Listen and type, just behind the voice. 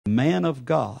man of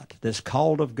God, that's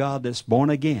called of God, that's born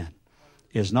again,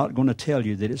 is not going to tell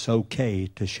you that it's okay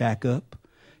to shack up.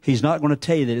 He's not going to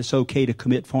tell you that it's okay to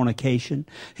commit fornication.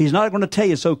 He's not going to tell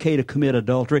you it's okay to commit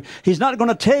adultery. He's not going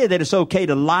to tell you that it's okay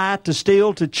to lie, to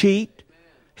steal, to cheat.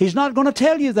 He's not going to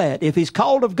tell you that if he's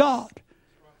called of God.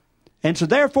 And so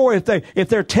therefore, if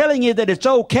they're telling you that it's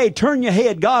okay, turn your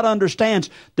head. God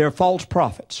understands they're false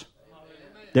prophets.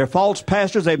 They're false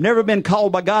pastors. They've never been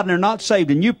called by God and they're not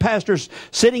saved. And you pastors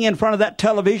sitting in front of that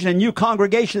television and you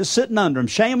congregation is sitting under them.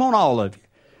 Shame on all of you.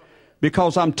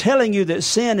 Because I'm telling you that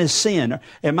sin is sin.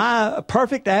 Am I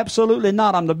perfect? Absolutely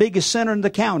not. I'm the biggest sinner in the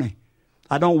county.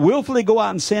 I don't willfully go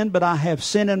out and sin, but I have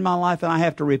sin in my life and I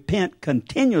have to repent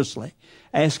continuously,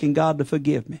 asking God to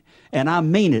forgive me. And I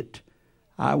mean it.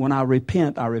 When I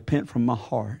repent from my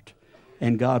heart.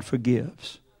 And God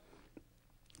forgives.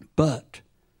 But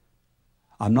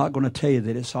I'm not going to tell you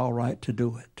that it's all right to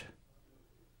do it.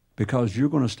 Because you're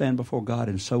going to stand before God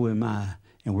and so am I.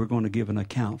 And we're going to give an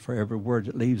account for every word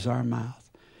that leaves our mouth.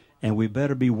 And we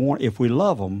better be warned. If we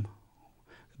love them,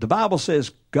 the Bible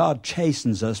says God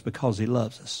chastens us because He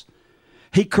loves us.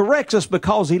 He corrects us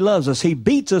because He loves us. He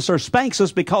beats us or spanks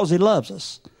us because He loves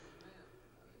us.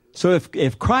 So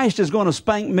if Christ is going to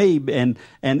spank me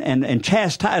and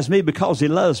chastise me because He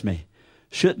loves me,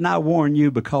 shouldn't I warn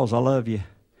you because I love you?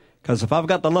 Because if I've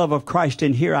got the love of Christ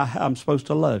in here, I'm supposed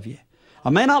to love you. I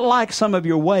may not like some of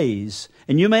your ways,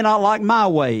 and you may not like my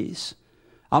ways.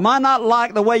 I might not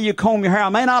like the way you comb your hair. I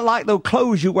may not like the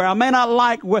clothes you wear. I may not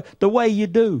like the way you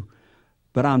do.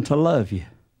 But I'm to love you.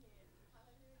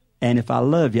 And if I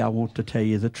love you, I want to tell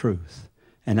you the truth.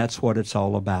 And that's what it's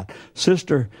all about.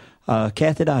 Sister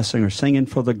Cathy Disinger, singing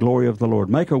for the glory of the Lord.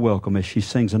 Make her welcome as she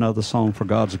sings another song for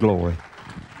God's glory.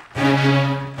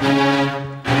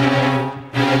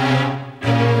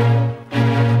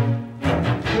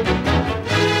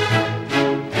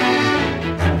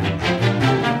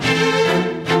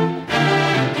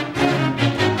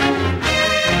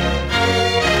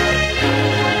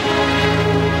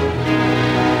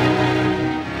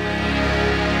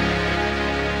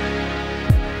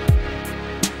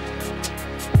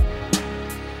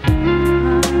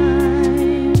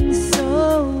 I'm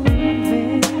so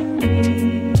very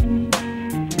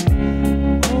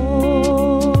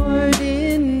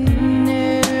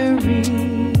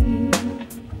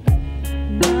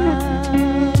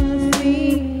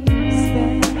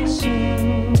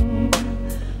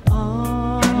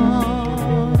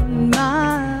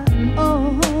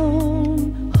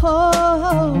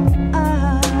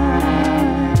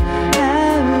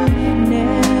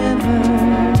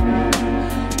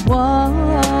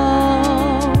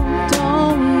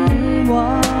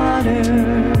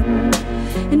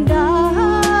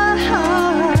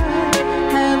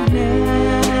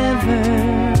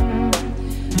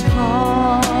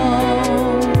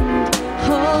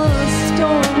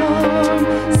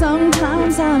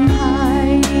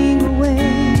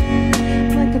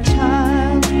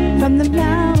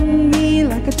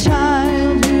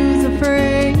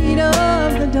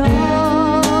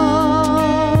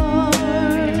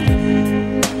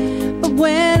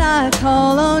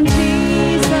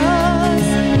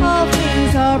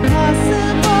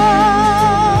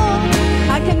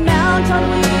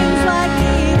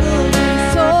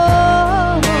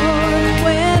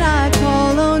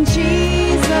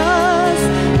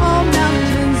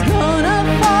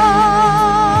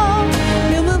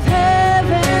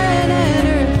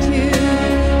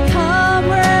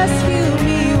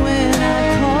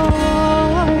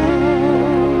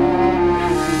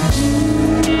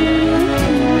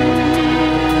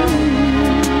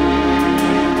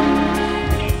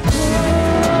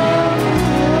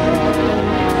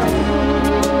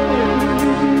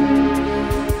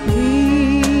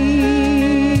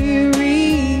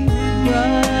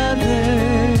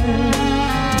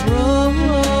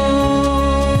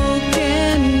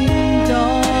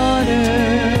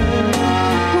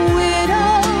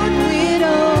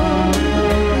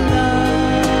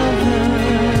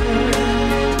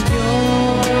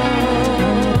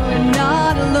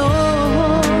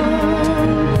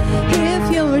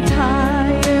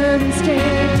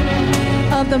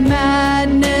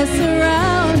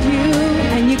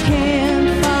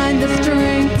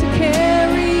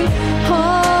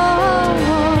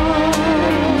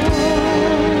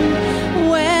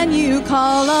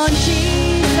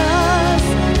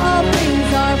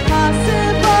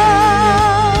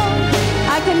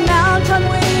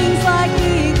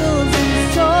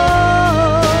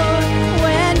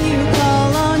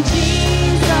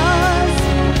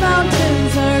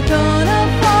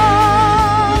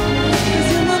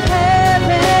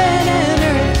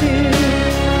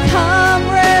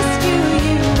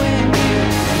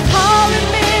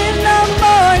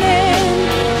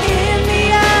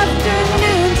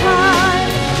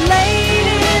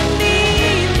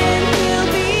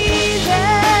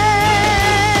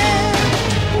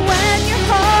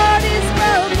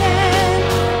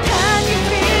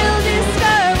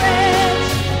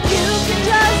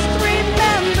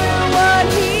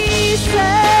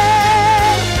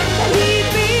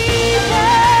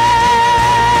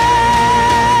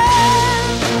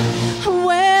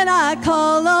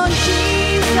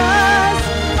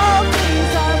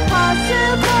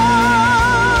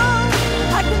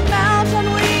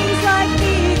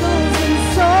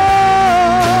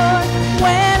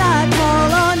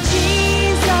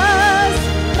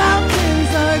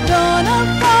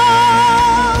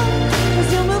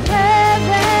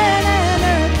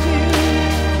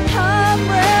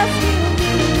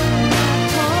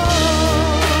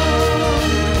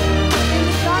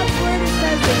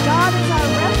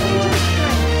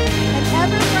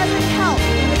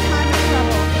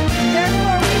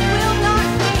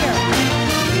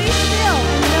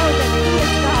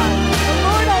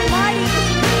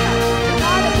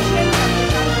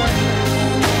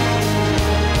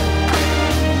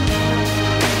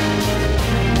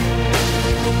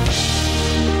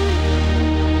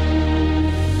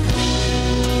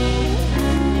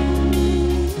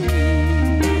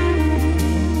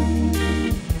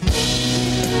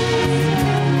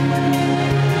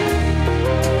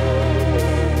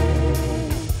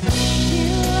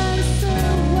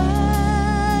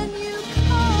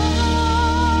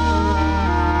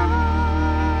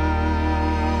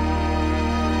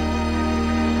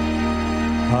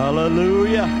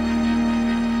Hallelujah.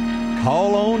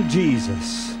 Call on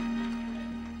Jesus.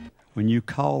 When you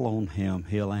call on Him,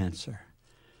 He'll answer.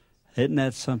 Isn't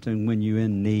that something when you're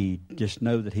in need? Just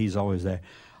know that He's always there.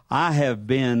 I have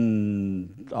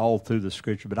been all through the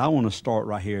Scripture, but I want to start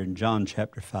right here in John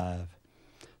chapter 5.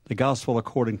 The Gospel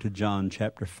according to John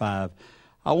chapter 5.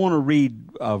 I want to read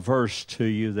a verse to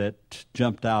you that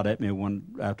jumped out at me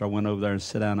after I went over there and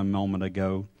sat down a moment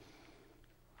ago.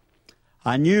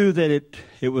 I knew that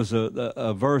it was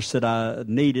a verse that I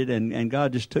needed, and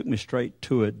God just took me straight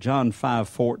to it. John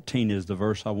 5:14 is the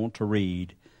verse I want to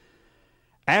read.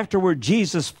 Afterward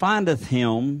Jesus findeth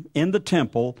him in the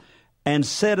temple, and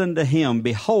said unto him,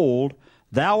 Behold,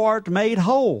 thou art made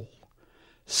whole.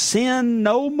 Sin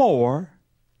no more,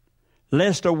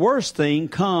 lest a worse thing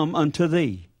come unto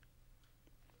thee.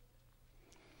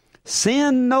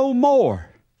 Sin no more,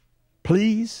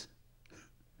 please.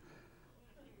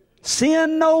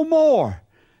 Sin no more.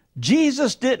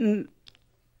 Jesus didn't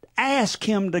ask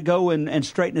him to go and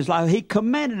straighten his life. He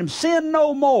commanded him, sin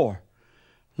no more,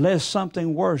 lest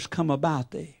something worse come about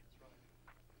thee.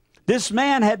 This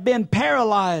man had been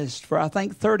paralyzed for, I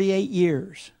think, 38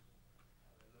 years.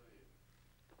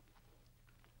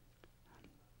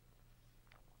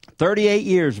 "38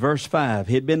 years, verse 5.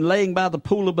 He had been laying by the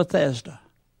pool of Bethesda.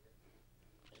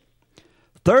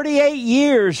 38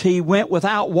 years he went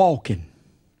without walking.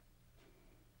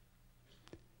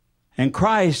 And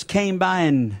Christ came by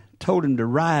and told him to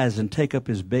rise and take up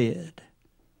his bed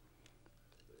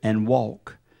and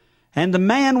walk. And the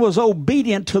man was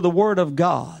obedient to the Word of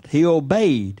God. He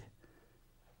obeyed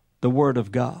the Word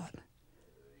of God.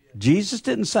 Jesus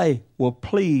didn't say, well,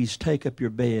 please take up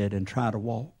your bed and try to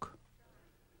walk.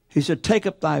 He said, take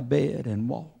up thy bed and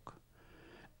walk.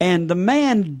 And the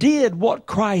man did what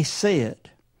Christ said.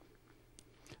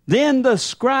 Then the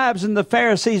scribes and the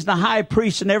Pharisees and the high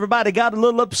priests and everybody got a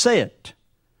little upset.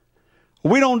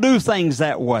 We don't do things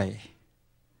that way.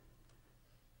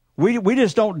 We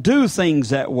just don't do things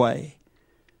that way.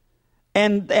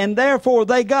 And therefore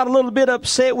they got a little bit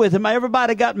upset with him.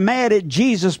 Everybody got mad at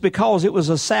Jesus because it was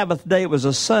a Sabbath day. It was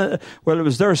it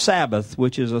was their Sabbath,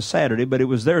 which is a Saturday, but it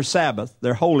was their Sabbath,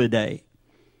 their holy day.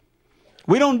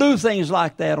 We don't do things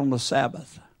like that on the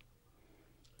Sabbath.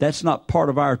 That's not part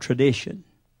of our tradition.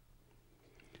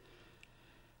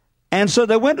 And so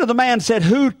they went to the man and said,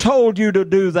 who told you to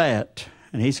do that?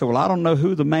 And he said, well, I don't know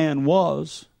who the man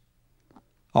was.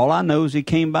 All I know is he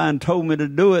came by and told me to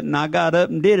do it, and I got up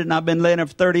and did it, and I've been laying there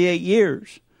for 38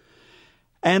 years.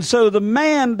 And so the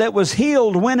man that was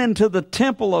healed went into the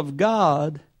temple of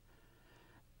God,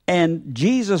 and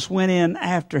Jesus went in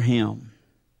after him.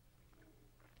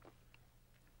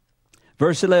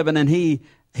 Verse 11, and he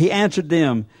answered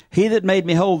them, he that made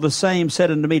me whole, the same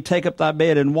said unto me, take up thy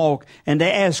bed and walk. And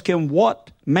they asked him,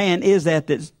 what man is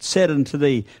that said unto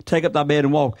thee, take up thy bed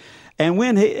and walk?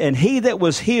 And he that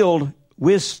was healed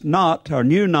wist not or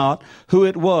knew not who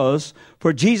it was,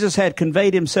 for Jesus had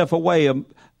conveyed himself away,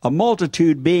 a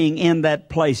multitude being in that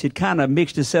place. It kind of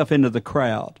mixed itself into the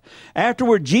crowd.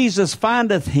 Afterward Jesus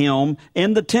findeth him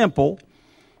in the temple,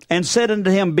 and said unto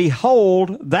him,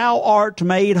 behold, thou art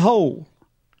made whole.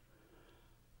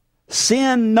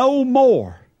 Sin no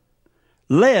more,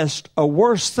 lest a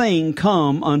worse thing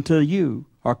come unto you,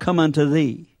 or come unto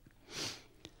thee.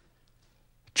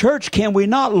 Church, can we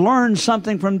not learn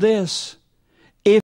something from this?